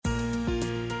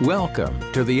Welcome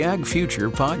to the Ag Future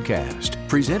Podcast,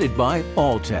 presented by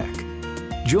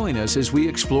Alltech. Join us as we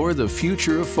explore the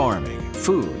future of farming,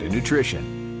 food, and nutrition.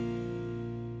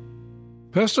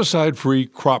 Pesticide-free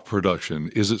crop production,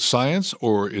 is it science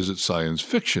or is it science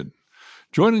fiction?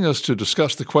 Joining us to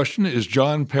discuss the question is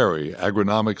John Perry,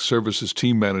 Agronomic Services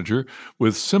Team Manager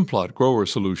with Simplot Grower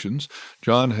Solutions.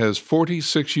 John has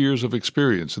 46 years of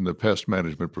experience in the pest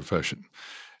management profession.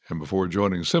 And before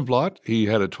joining Simplot, he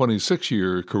had a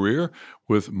 26-year career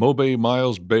with Mobay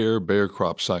Miles Bayer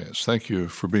Crop Science. Thank you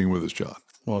for being with us, John.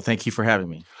 Well, thank you for having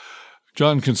me.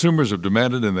 John, consumers have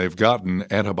demanded and they've gotten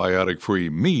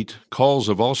antibiotic-free meat. Calls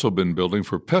have also been building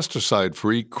for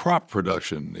pesticide-free crop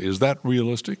production. Is that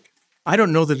realistic? I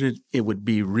don't know that it would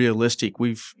be realistic.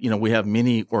 We have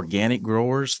many organic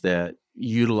growers that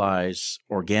utilize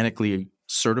organically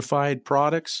certified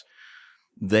products.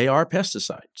 They are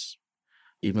pesticides.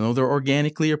 Even though they're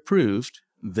organically approved,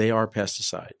 they are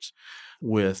pesticides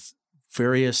with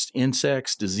various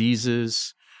insects,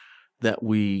 diseases that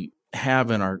we have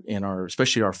in our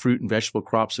especially our fruit and vegetable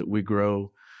crops that we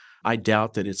grow. I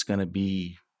doubt that it's going to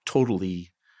be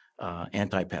totally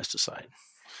anti-pesticide.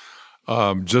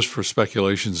 Just for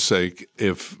speculation's sake,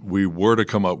 if we were to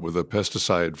come up with a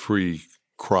pesticide-free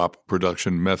crop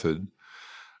production method,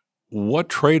 what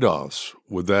trade-offs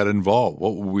would that involve?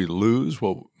 What would we lose?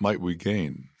 What might we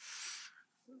gain?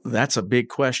 That's a big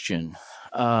question.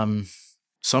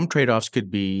 Some trade-offs could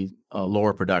be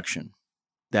lower production.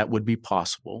 That would be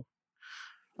possible.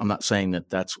 I'm not saying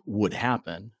that would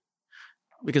happen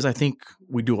because I think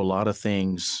we do a lot of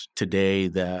things today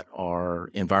that are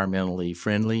environmentally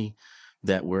friendly,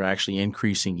 that we're actually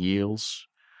increasing yields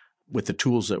with the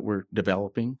tools that we're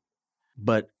developing.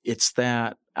 But it's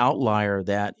that outlier,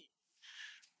 that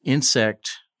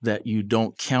insect that you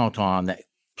don't count on that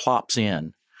plops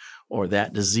in, or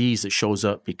that disease that shows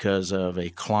up because of a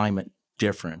climate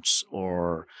difference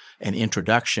or an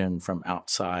introduction from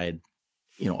outside,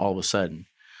 all of a sudden.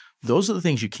 Those are the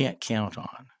things you can't count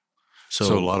on.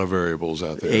 So a lot of variables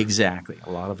out there. Exactly, a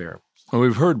lot of variables. Well,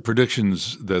 we've heard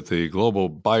predictions that the global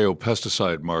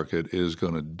biopesticide market is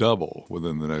going to double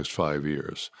within the next 5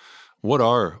 years. What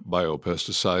are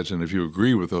biopesticides? And if you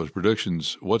agree with those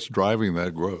predictions, what's driving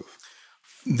that growth?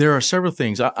 There are several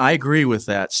things. I agree with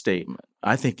that statement.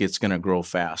 I think it's going to grow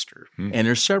faster. And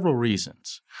there's several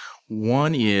reasons.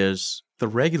 One is the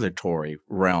regulatory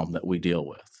realm that we deal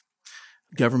with.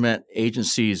 Government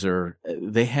agencies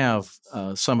they have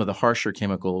some of the harsher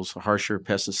chemicals, harsher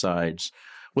pesticides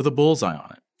with a bullseye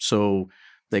on it. So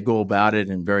they go about it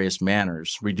in various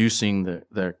manners. Reducing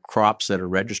the crops that are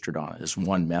registered on it is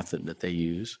one method that they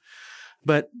use.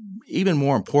 But even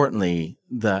more importantly,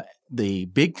 the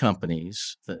big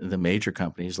companies, the major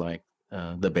companies like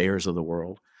the Bayers of the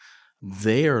world,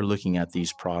 they are looking at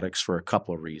these products for a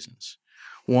couple of reasons.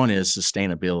 One is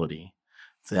sustainability,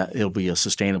 that it'll be a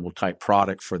sustainable type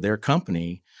product for their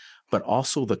company, but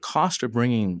also the cost of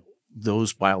bringing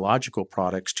those biological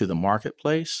products to the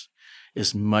marketplace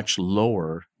is much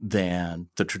lower than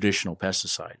the traditional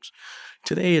pesticides.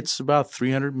 Today, it's about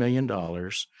 $300 million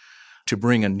to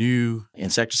bring a new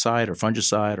insecticide or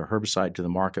fungicide or herbicide to the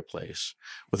marketplace.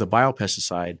 With a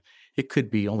biopesticide, it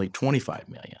could be only $25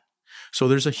 million. So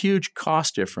there's a huge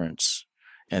cost difference.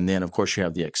 And then, of course, you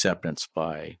have the acceptance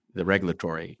by the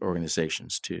regulatory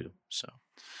organizations too. So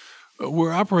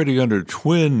we're operating under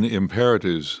twin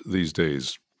imperatives these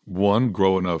days. One,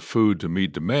 grow enough food to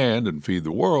meet demand and feed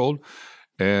the world,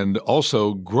 and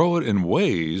also grow it in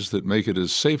ways that make it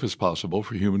as safe as possible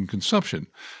for human consumption.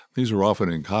 These are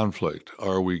often in conflict.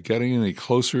 Are we getting any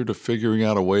closer to figuring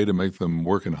out a way to make them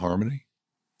work in harmony?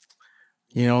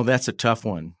 That's a tough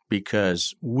one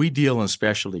because we deal in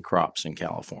specialty crops in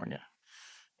California.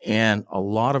 And a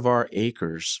lot of our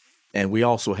acres, and we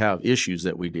also have issues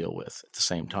that we deal with at the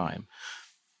same time.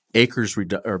 Acres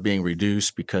are being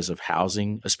reduced because of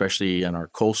housing, especially in our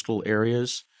coastal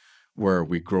areas where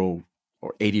we grow,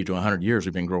 or 80 to 100 years,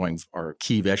 we've been growing our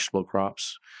key vegetable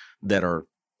crops that are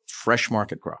fresh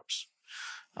market crops,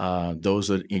 those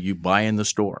that you buy in the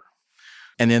store.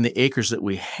 And then the acres that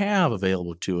we have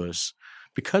available to us,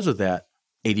 because of that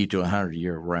 80 to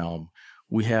 100-year realm,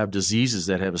 we have diseases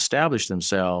that have established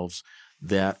themselves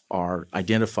that are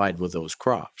identified with those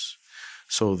crops.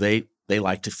 So they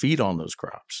like to feed on those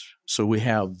crops. So we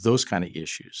have those kind of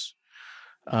issues.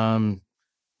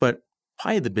 But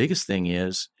probably the biggest thing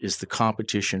is the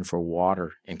competition for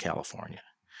water in California.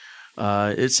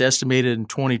 It's estimated in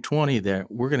 2020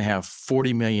 that we're going to have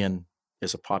 40 million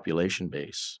as a population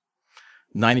base.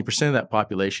 90% of that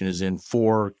population is in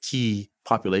 4 key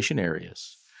population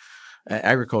areas.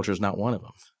 Agriculture is not one of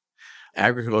them.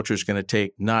 Agriculture is going to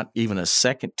take not even a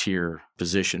second-tier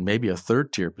position, maybe a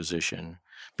third-tier position,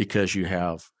 because you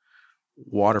have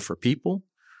water for people,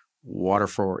 water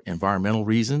for environmental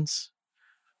reasons,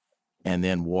 and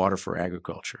then water for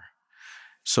agriculture.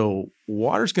 So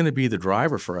water is going to be the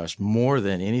driver for us more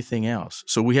than anything else.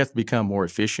 So we have to become more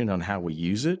efficient on how we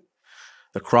use it.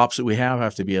 The crops that we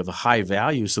have to be of a high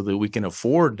value so that we can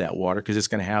afford that water, because it's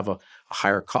going to have a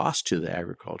higher cost to the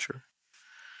agriculture.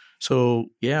 So,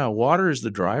 yeah, water is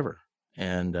the driver,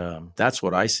 and that's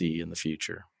what I see in the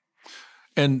future.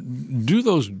 And do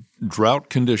those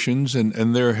drought conditions,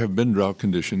 and there have been drought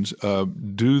conditions,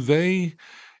 do they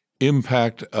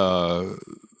impact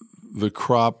the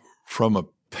crop from a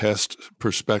pest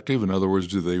perspective? In other words,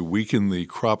 do they weaken the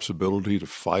crop's ability to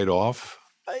fight off?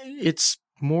 It's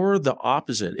more the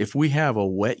opposite. If we have a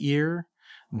wet year,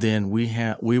 then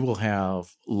we will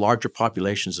have larger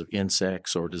populations of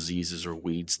insects or diseases or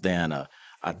weeds than a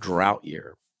drought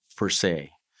year per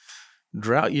se.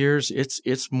 Drought years,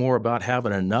 it's more about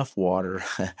having enough water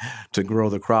to grow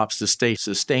the crops to stay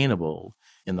sustainable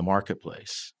in the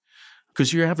marketplace,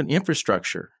 because you have an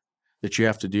infrastructure that you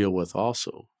have to deal with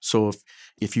also. So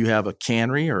if you have a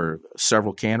cannery or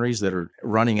several canneries that are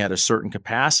running at a certain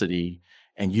capacity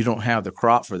and you don't have the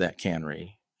crop for that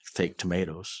cannery, take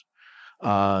tomatoes,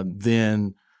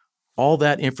 then all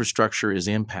that infrastructure is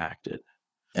impacted.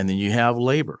 And then you have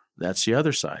labor. That's the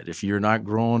other side. If you're not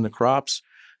growing the crops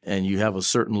and you have a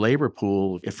certain labor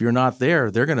pool, if you're not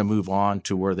there, they're going to move on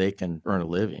to where they can earn a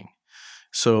living.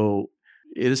 So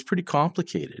it is pretty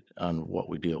complicated on what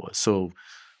we deal with. So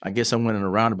I guess I went in a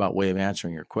roundabout way of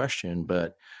answering your question,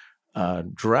 but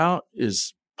drought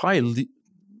is probably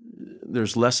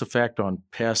there's less effect on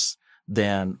pests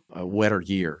than a wetter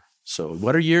year. So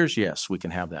wetter years, yes, we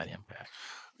can have that impact.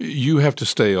 You have to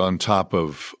stay on top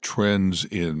of trends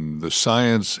in the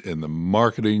science, in the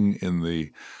marketing, in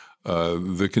the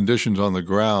conditions on the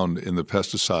ground in the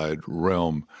pesticide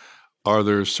realm. Are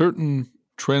there certain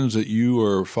trends that you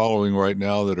are following right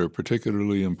now that are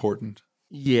particularly important?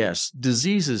 Yes.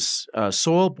 Diseases,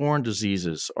 soil-borne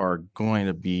diseases are going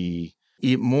to be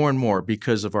more and more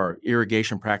because of our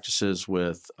irrigation practices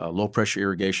with low-pressure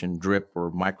irrigation, drip,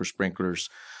 or micro-sprinklers.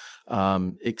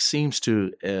 It seems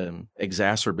to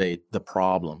exacerbate the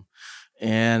problem.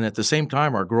 And at the same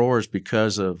time, our growers,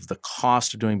 because of the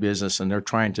cost of doing business, and they're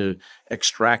trying to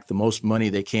extract the most money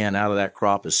they can out of that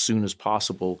crop as soon as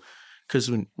possible, because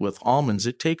with almonds,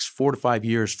 it takes 4 to 5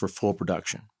 years for full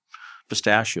production.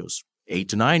 Pistachios, 8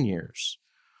 to 9 years.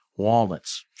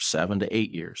 Walnuts, 7 to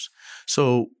 8 years.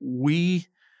 So the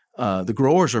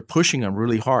growers are pushing them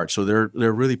really hard. So they're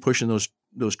really pushing those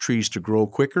trees to grow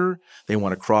quicker. They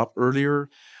want to crop earlier,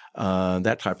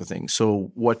 that type of thing.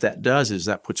 So what that does is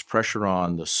that puts pressure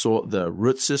on the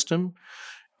root system.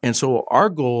 And so our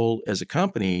goal as a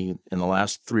company in the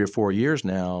last 3 or 4 years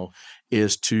now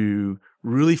is to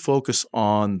really focus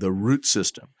on the root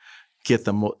system. Get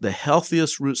the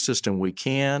healthiest root system we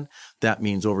can. That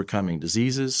means overcoming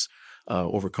diseases,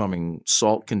 overcoming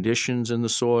salt conditions in the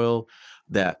soil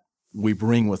that we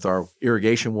bring with our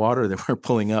irrigation water that we're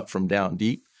pulling up from down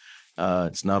deep.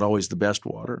 It's not always the best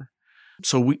water.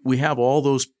 So we have all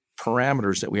those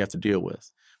parameters that we have to deal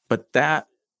with. But that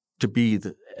to be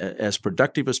as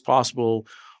productive as possible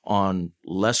on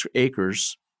less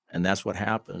acres, and that's what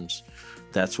happens,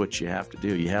 that's what you have to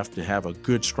do. You have to have a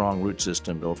good, strong root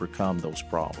system to overcome those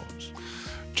problems.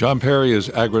 John Perry is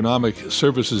Agronomic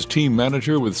Services Team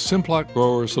Manager with Simplot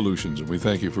Grower Solutions, and we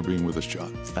thank you for being with us,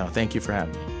 John. Thank you for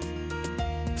having me.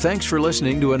 Thanks for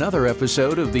listening to another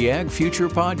episode of the Ag Future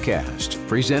Podcast,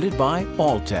 presented by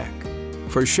Alltech.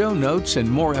 For show notes and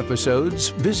more episodes,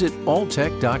 visit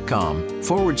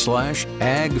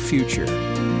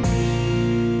alltech.com/agfuture.